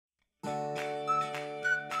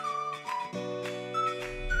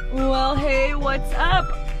Well, hey, what's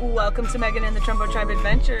up? Welcome to Megan and the Trumbo Tribe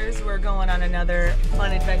Adventures. We're going on another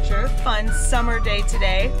fun adventure. Fun summer day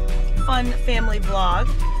today. Fun family vlog.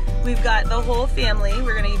 We've got the whole family.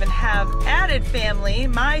 We're gonna even have added family,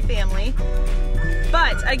 my family.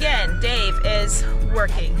 But again, Dave is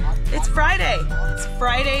working. It's Friday. It's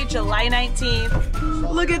Friday, July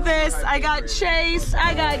 19th. Look at this. I got Chase,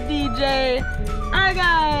 I got DJ, I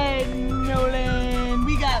got Nolan,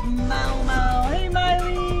 we got Mau. Hey,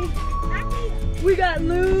 Miley. We got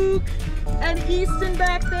Luke and Easton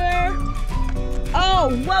back there. Oh,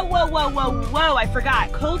 whoa. I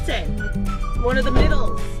forgot. Colton, one of the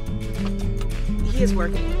middles. He is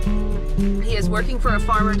working. He is working for a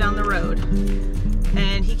farmer down the road.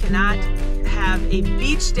 And he cannot have a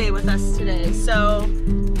beach day with us today. So,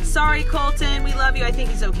 sorry, Colton. We love you. I think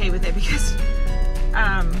he's okay with it because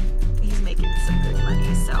he's making some good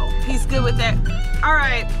money. So, he's good with it. All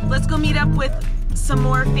right, let's go meet up with some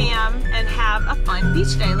more fam and have a fun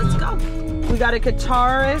beach day. Let's go. We got a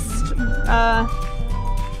guitarist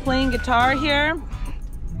playing guitar here.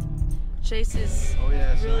 Chase is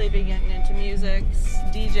really been getting into music.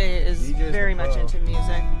 DJ is very much into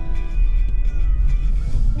music.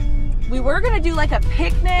 We were gonna do like a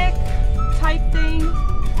picnic type thing.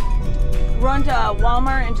 Run to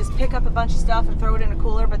Walmart and just pick up a bunch of stuff and throw it in a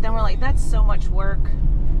cooler, but then we're like, that's so much work.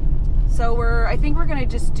 So I think we're gonna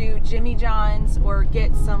just do Jimmy John's or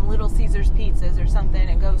get some Little Caesars pizzas or something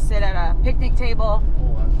and go sit at a picnic table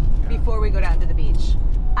before we go down to the beach.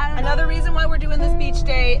 Another reason why we're doing this beach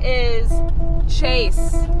day is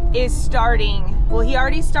Chase is starting, well, he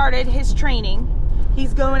already started his training.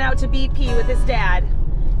 He's going out to BP with his dad.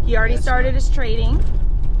 He already started his training.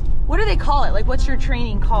 What do they call it? Like, what's your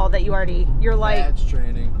training called that you're like? Badge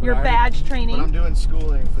training. Your badge training? When I'm doing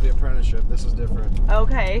schooling for the apprenticeship, this is different.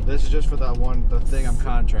 Okay. This is just for the thing I'm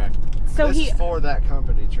contracted. So this is for that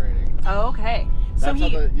company training. Oh, okay. That's how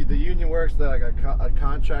the union works. That like a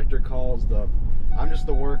contractor calls I'm just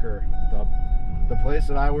the worker. The place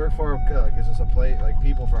that I work for is just a place like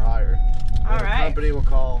people for hire. All right. The company will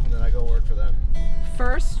call and then I go work for them.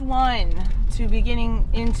 First one to be getting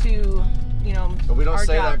into, But we don't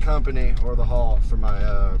say job. that company or the hall for my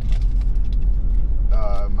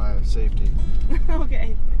my safety.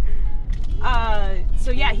 Okay.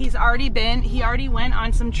 So yeah, he already went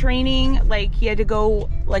on some training. Like he had to go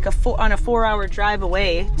like on a 4-hour drive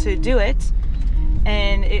away to do it,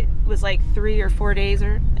 and it was like 3 or 4 days,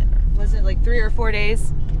 or was it like 3 or 4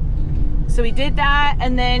 days? So he did that,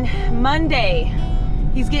 and then Monday,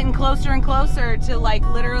 he's getting closer and closer to like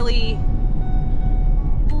literally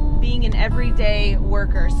being an everyday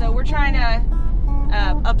worker. So we're trying to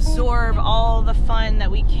absorb all the fun that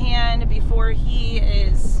we can before he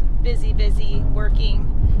is busy working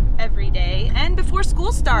every day, and before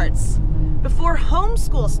school starts, before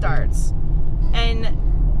homeschool starts, and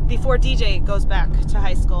before DJ goes back to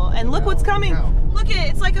high school. And look what's coming. Look at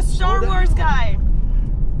it. It's like a Star Wars guy.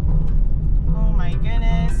 Oh my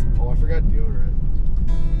goodness. Oh, I forgot deodorant.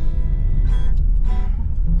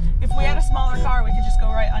 If we had a smaller car, we could just go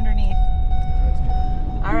right underneath.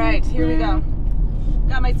 All right, here we go.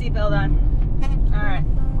 Got my seatbelt on. All right,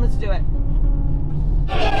 let's do it.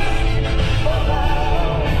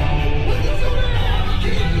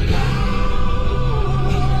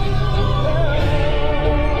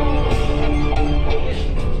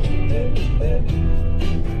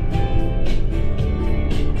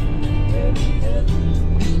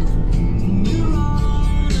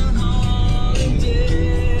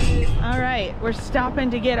 We're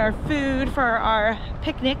stopping to get our food for our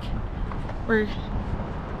picnic. We're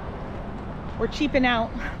cheaping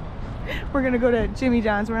out. We're gonna go to Jimmy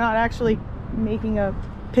John's. We're not actually making a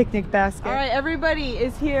picnic basket. All right, everybody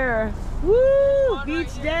is here. Woo!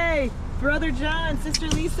 Beach day. Brother John, Sister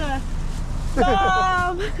Lisa,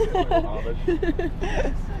 Mom.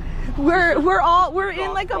 We're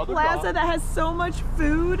in like a plaza that has so much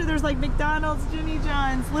food. There's like McDonald's, Jimmy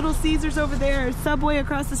John's, Little Caesars over there, Subway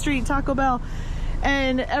across the street, Taco Bell,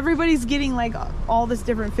 and everybody's getting like all this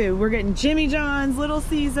different food. We're getting Jimmy John's, Little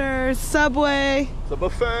Caesars, Subway. It's a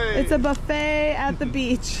buffet. It's a buffet at the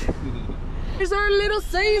beach. Here's our Little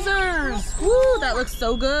Caesars. Woo, that looks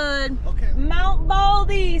so good. Okay. Mount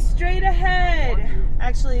Baldy, straight ahead.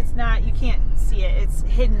 Actually, it's not. You can't see it. It's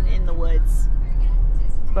hidden in the woods.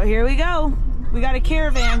 But here we go. We got a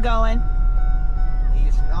caravan going.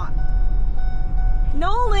 He's not.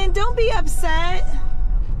 Nolan, don't be upset.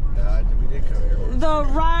 We did come here once. The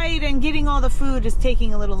ride and getting all the food is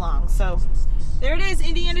taking a little long. So there it is,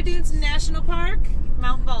 Indiana Dunes National Park,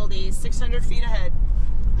 Mount Baldy, 600 feet ahead.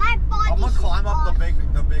 My body. I'm gonna climb up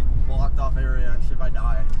the big blocked off area and see if I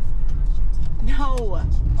die. No.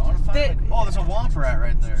 Oh, there's a womp rat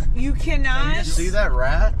right there. You cannot. You see that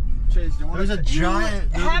rat? There's a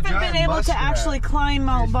giant. You haven't been able to actually climb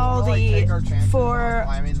Mount Baldy for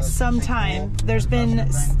some time. There's been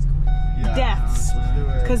deaths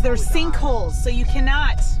because there's sinkholes, so you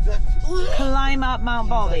cannot climb up Mount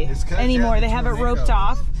Baldy anymore. They have it roped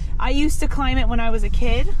off. I used to climb it when I was a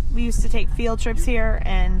kid. We used to take field trips here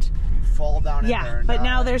and fall down in there. But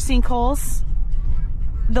now there's sinkholes.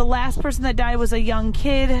 The last person that died was a young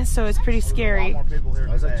kid, so it's pretty scary.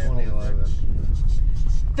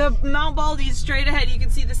 The Mount Baldy is straight ahead. You can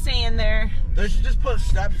see the sand there. They should just put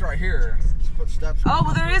steps right here. Just put steps. Oh,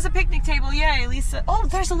 well, there is a picnic table. Yay, Lisa. Oh,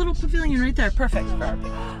 there's a little pavilion right there. Perfect for our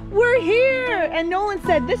picnic. We're here, and Nolan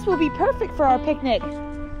said this will be perfect for our picnic.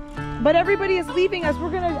 But everybody is leaving us.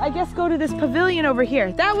 We're gonna, I guess, go to this pavilion over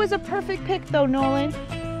here. That was a perfect pick, though, Nolan.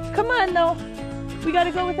 Come on, though. We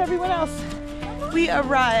gotta go with everyone else. We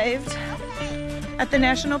arrived at the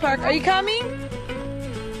national park. Are you coming?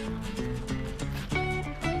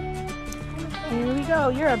 Here we go.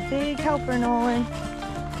 You're a big helper, Nolan.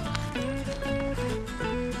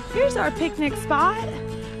 Here's our picnic spot.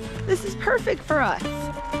 This is perfect for us.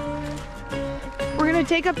 We're gonna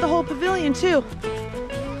take up the whole pavilion too.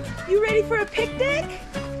 You ready for a picnic?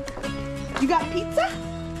 You got pizza?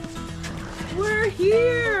 We're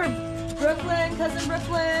here. Brooklyn, cousin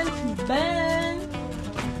Brooklyn, Ben.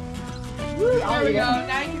 Woo, there we go.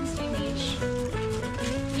 Now you can see Niche.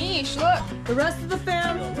 Niche, look. The rest of the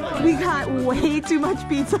fam, we got way too much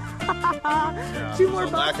pizza. Two more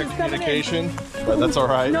boxes lack of coming communication, in. but that's all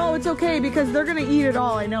right. No, it's okay because they're gonna eat it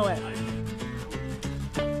all. I know it.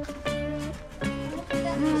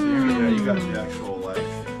 Yeah, you got the actual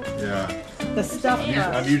The stuffed crust.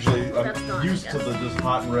 I'm used to the just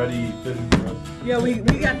hot and ready thin crust. Yeah, we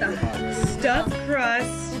got the stuffed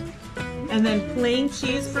crust and then plain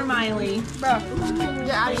cheese for Miley. Bro, get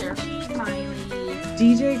out of here.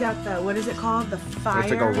 DJ got the, what is it called? The fire. It's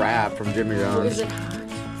like a wrap from Jimmy John's. What is it?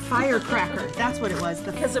 Firecracker. That's what it was.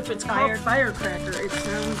 Because if it's called firecracker, it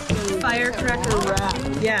sounds so firecracker wrap.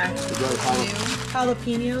 Yeah.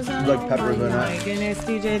 Jalapenos on it. Like peppers oh in my it. goodness,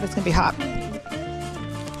 DJ, that's gonna be hot.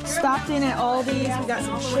 Stopped in at Aldi's. We got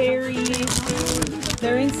some cherries.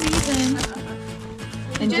 They're in season.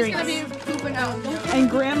 And drinks. Gonna be pooping out. And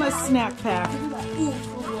Grandma's snack pack.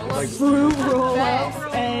 Like fruit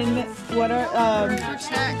roll-ups and what are Fruit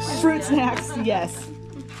snacks. fruit snacks? Yes.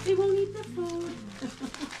 They won't eat the food.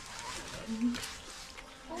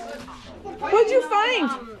 What'd you find?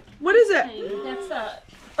 What is it? That's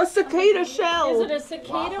A cicada shell. is it a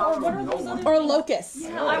cicada or what are those other? Or a locust.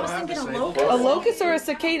 No, I was thinking a locust. A locust or a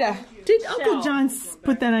cicada? Did Uncle John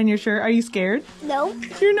put that on your shirt? Are you scared? No.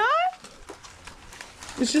 You're not?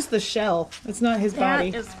 It's just the shell. It's not his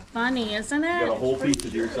body. That is funny, isn't You got a it? whole piece to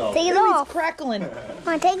yourself. Take it He's off. crackling.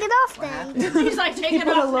 Come on, take it off then. He's like, take it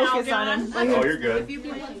Put a off now, locust on John. him. Oh, you're good.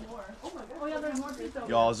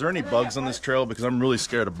 Y'all, is there any bugs on this trail? Because I'm really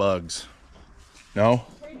scared of bugs. No?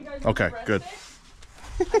 Okay, good.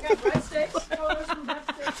 Did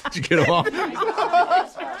you get them off?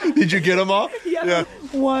 Did you get them off? Yeah.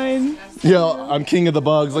 One. Yeah, I'm king of the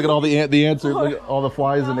bugs. Look at all the ants. Look at all the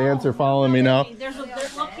flies and ants are following me now. They're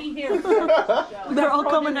lucky here. They're all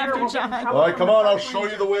coming after John. All right, come on. I'll show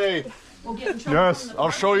you the way. Yes,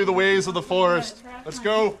 I'll show you the ways of the forest. Let's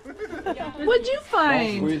go. What'd you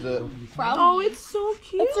find? Squeeze it. Oh, it's so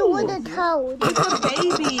cute. It's a wooden toad. It's a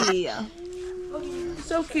baby.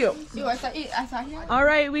 So cute. Dude, I saw here. All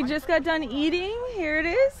right, we just got done eating. Here it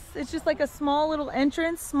is. It's just like a small little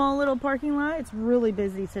entrance, small little parking lot. It's really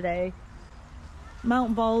busy today.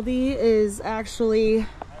 Mount Baldy is actually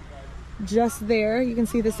just there. You can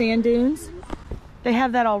see the sand dunes. They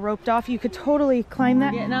have that all roped off. You could totally climb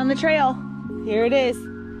that. Getting on the trail. Here it is.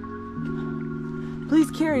 Please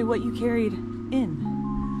carry what you carried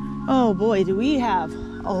in. Oh boy, do we have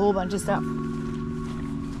a whole bunch of stuff.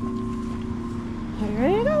 Here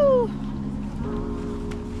you go.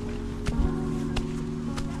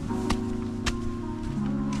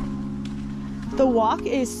 The walk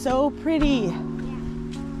is so pretty.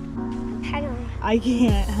 Hang on. I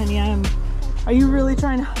can't, honey. Are you really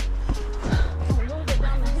trying to?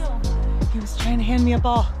 He was trying to hand me a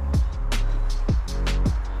ball.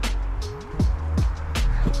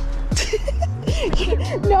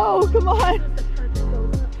 No, come on.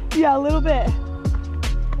 Yeah, a little bit.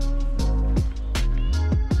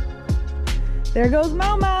 There goes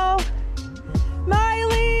Mau.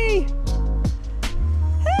 Miley!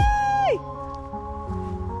 Hey!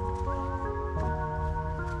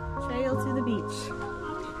 Trail to the beach.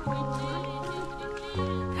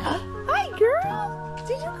 Hi, girl.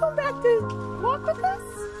 Did you come back to walk with us?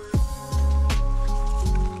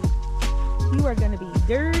 You are gonna be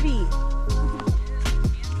dirty.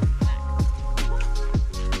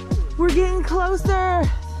 We're getting closer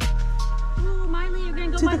Ooh, Miley, you're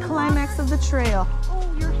gonna go to by the climax of the trail.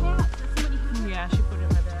 Oh, your hat. Yeah, she put it in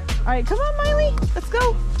my bag. All right, come on, Miley. Let's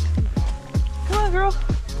go. Come on, girl.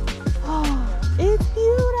 Oh, it's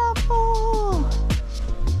beautiful.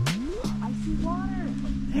 I see water.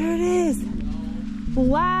 There it is.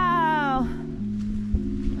 Wow.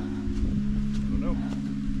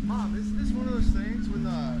 Mom, isn't this one of those things when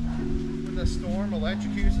the storm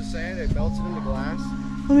electrocutes the sand, it melts it into glass?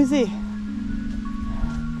 Let me see.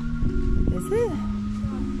 Is it?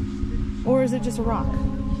 Or is it just a rock?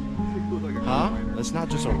 Huh? That's not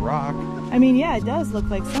just a rock. I mean, yeah, it does look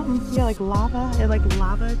like something. Yeah, like lava. It like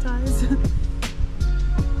lava ties.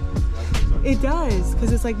 It does,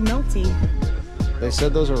 because it's like melty. They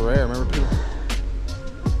said those are rare. Remember people?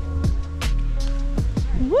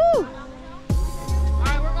 Woo! All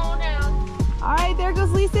right, we're going down. All right, there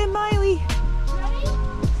goes Lisa and Miley.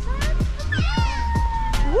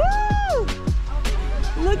 Woo!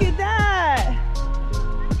 Look at that.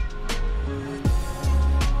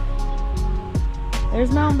 There's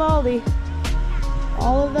Mount Baldy.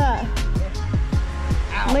 All of that.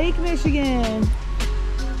 Ow. Lake Michigan.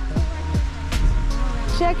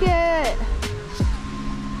 Check it.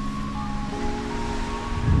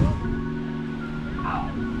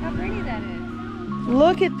 How pretty that is.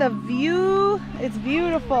 Look at the view. It's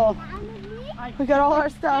beautiful. We got all our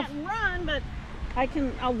stuff. I can't run, but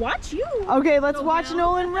I'll watch you. Okay, let's watch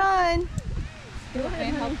Nolan run. Can I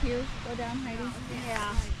help you go down, Heidi?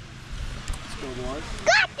 Yeah.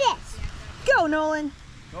 Got this. Go, Nolan.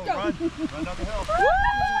 Go, run. Run down the hill.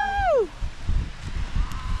 Woo!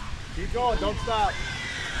 Keep going, don't stop.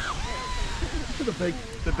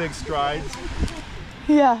 the big strides.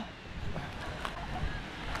 Yeah.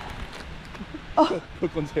 Oh,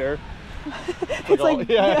 Brooklyn's hair. it's like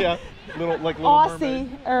yeah. Little Little Aussie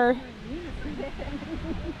Mermaid. or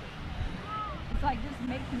It's like just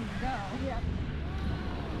make me go. Yeah.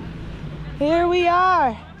 here we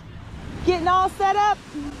are, getting all set up.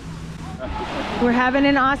 We're having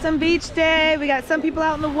an awesome beach day. We got some people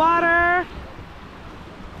out in the water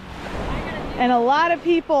and a lot of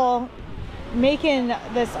people making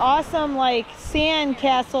this awesome like sand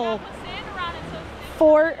castle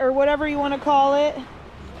fort or whatever you want to call it.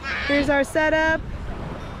 Here's our setup.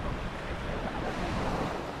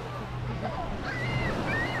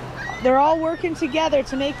 They're all working together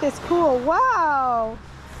to make this cool. Wow,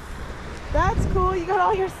 that's cool. You got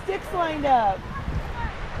all your sticks lined up.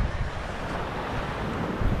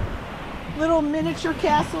 Little miniature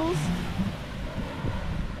castles.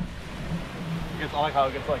 I like how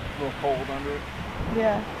it gets like a little cold under it.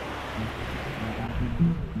 Yeah.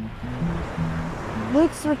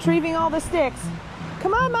 Luke's retrieving all the sticks.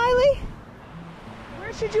 Come on, Miley.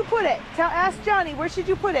 Where should you put it? Ask Johnny, where should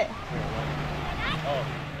you put it? Oh,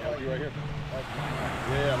 you right here.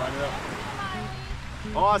 Yeah, line it up.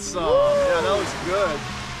 Awesome. Yeah, that looks good.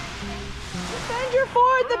 Defend your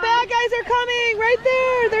fort. The bad guys are coming. Right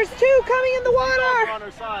there. There's two coming in the water. On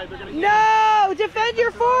our side. They're gonna No, defend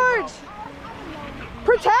your fort.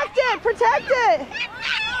 Protect it. Protect it.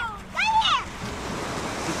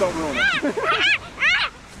 Just don't ruin it.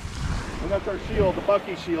 And that's our shield, the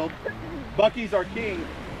Bucky shield. Bucky's our king.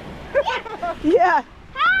 Yeah.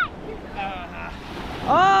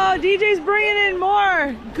 Oh, DJ's bringing in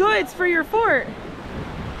more goods for your fort.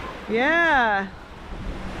 Yeah.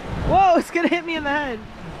 Whoa, it's gonna hit me in the head.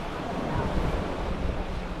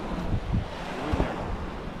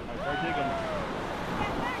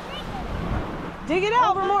 Dig it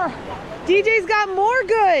out for more. DJ's got more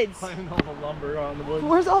goods. Finding all the lumber on the wood.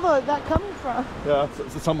 Where's all that coming from? Yeah,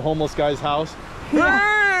 it's some homeless guy's house.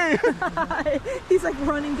 Yeah. Hey! He's like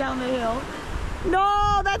running down the hill.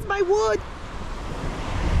 No, that's my wood.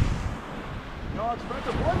 No, it's French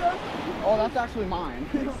wood. Oh, that's actually mine.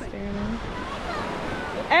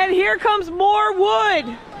 And here comes more wood.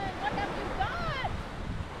 What have you got?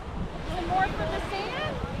 Some more for the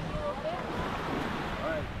sand?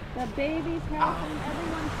 The baby's helping,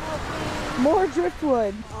 everyone's helping. More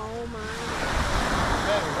driftwood. Oh my.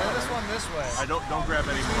 Run this one this way. Don't grab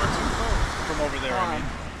any more from over there. I mean.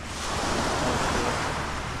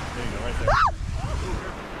 There you go, right there.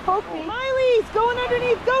 Poke me. Miley's going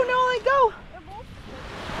underneath. Go, Nolan, go.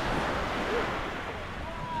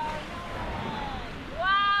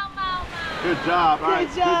 Wow, Mama. Good job. All right.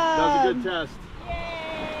 Good job. That was a good test.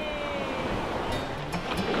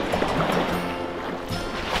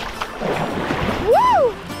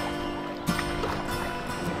 Woo!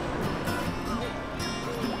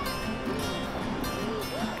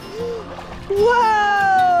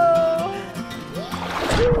 Whoa!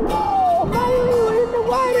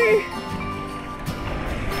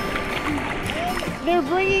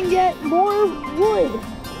 get more wood.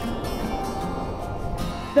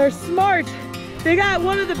 They're smart. They got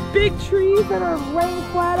one of the big trees that are laying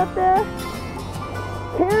flat up there,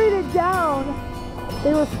 carried it down.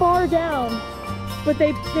 They were far down, but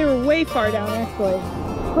they were way far down actually.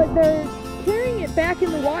 But they're carrying it back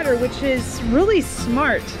in the water, which is really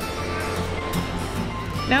smart.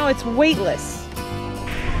 Now it's weightless.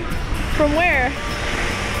 From where?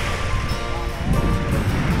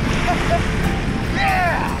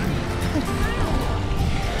 Yeah!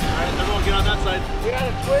 Alright, everyone get on that side. We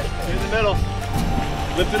gotta twist it. In the middle.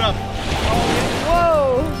 Lift it up.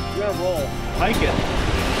 Whoa! You gotta roll. Hike it.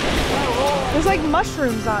 There's like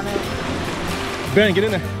mushrooms on it. Ben, get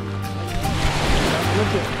in there.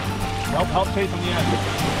 Lift it. Help Chase on the end.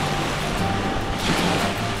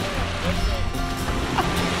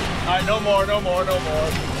 Alright, no more.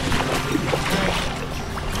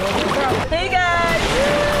 Hey guys!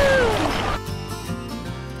 Woo!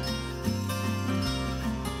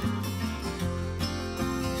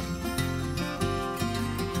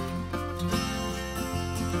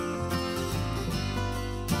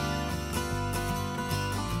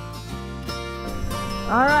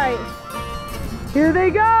 All right, here they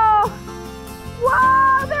go.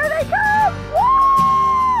 Wow, there they come.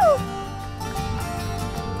 Woo!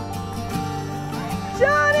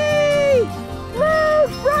 Johnny,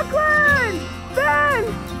 Luke, Brooklyn, Ben.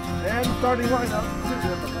 And starting lineup.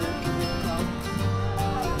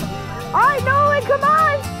 All right, Nolan, come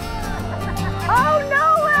on. Oh,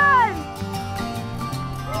 Nolan.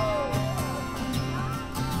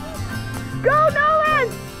 Go, Nolan.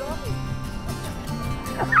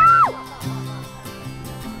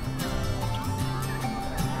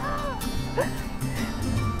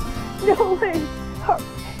 Nolan,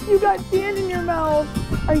 you got sand in your mouth.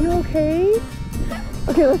 Are you okay?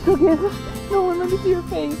 Okay, let's go get it. Nolan, let me see your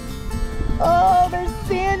face. Oh, there's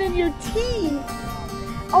sand in your teeth.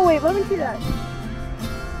 Oh wait, let me see that.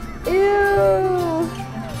 Ew.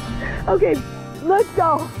 Okay, let's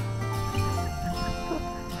go.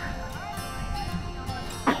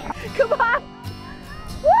 Come on.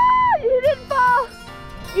 Woo! You didn't fall.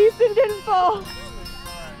 Easton didn't fall.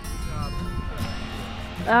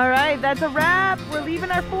 All right, that's a wrap. We're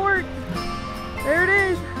leaving our fort. There it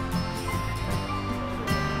is.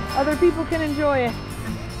 Other people can enjoy it.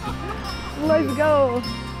 Let's go.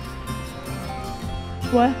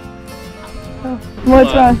 What? Oh.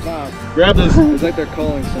 What's wrong? Grab this. It's like they're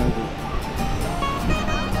calling something.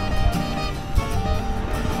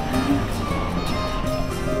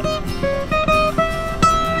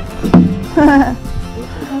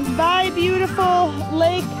 Bye, beautiful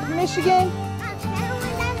Lake Michigan.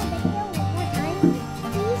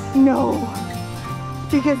 No,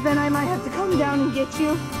 because then I might have to come down and get you.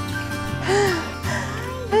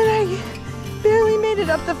 And I barely made it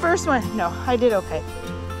up the first one. No, I did okay.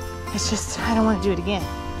 It's just, I don't want to do it again.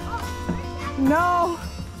 No.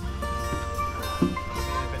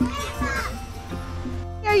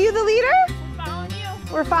 Are you the leader? We're following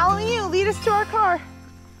you. We're following you. Lead us to our car.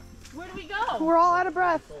 Where do we go? We're all out of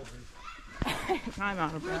breath. I'm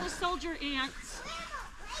out of breath. We're the soldier ants.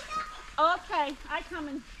 Okay, I come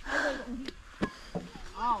in.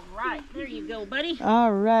 All right, there you go, buddy.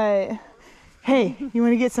 All right. Hey, you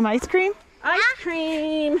want to get some ice cream? Ice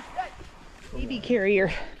cream. Baby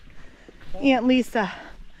carrier. Aunt Lisa.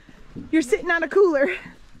 You're sitting on a cooler.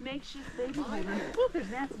 Makeshift baby holder. Ooh, there's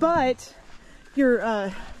that. But your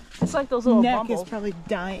It's like those little neck bumbles. is probably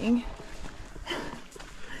dying.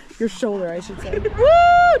 Your shoulder, I should say.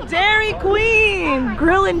 Woo! Dairy Queen!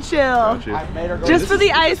 Grill and chill. Just for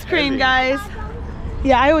the ice cream, guys.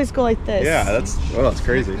 Yeah, I always go like this. Yeah, that's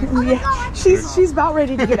crazy. Yeah, she's about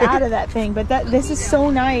ready to get out of that thing, but this is so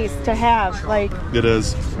nice to have. Like It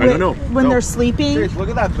is. I don't know. when they're sleeping. Seriously, look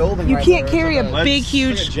at that building. You right can't there. carry a Let's- big, it's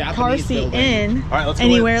huge like a Japanese car seat building. in All right, let's go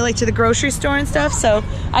anywhere, like to the grocery store and stuff. So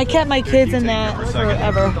I kept my kids in that for a second.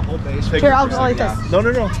 forever. The whole basement. Here, I'll go like this. No.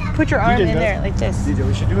 Put your arm did in that. there, like this. DJ,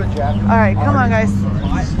 we should do it, Jack. All right, come on, guys.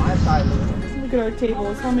 My side. Look at our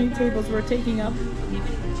tables. How many tables we're taking up?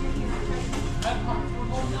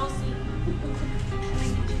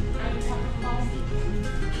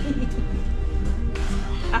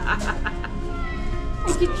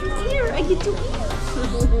 I get your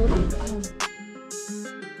ear.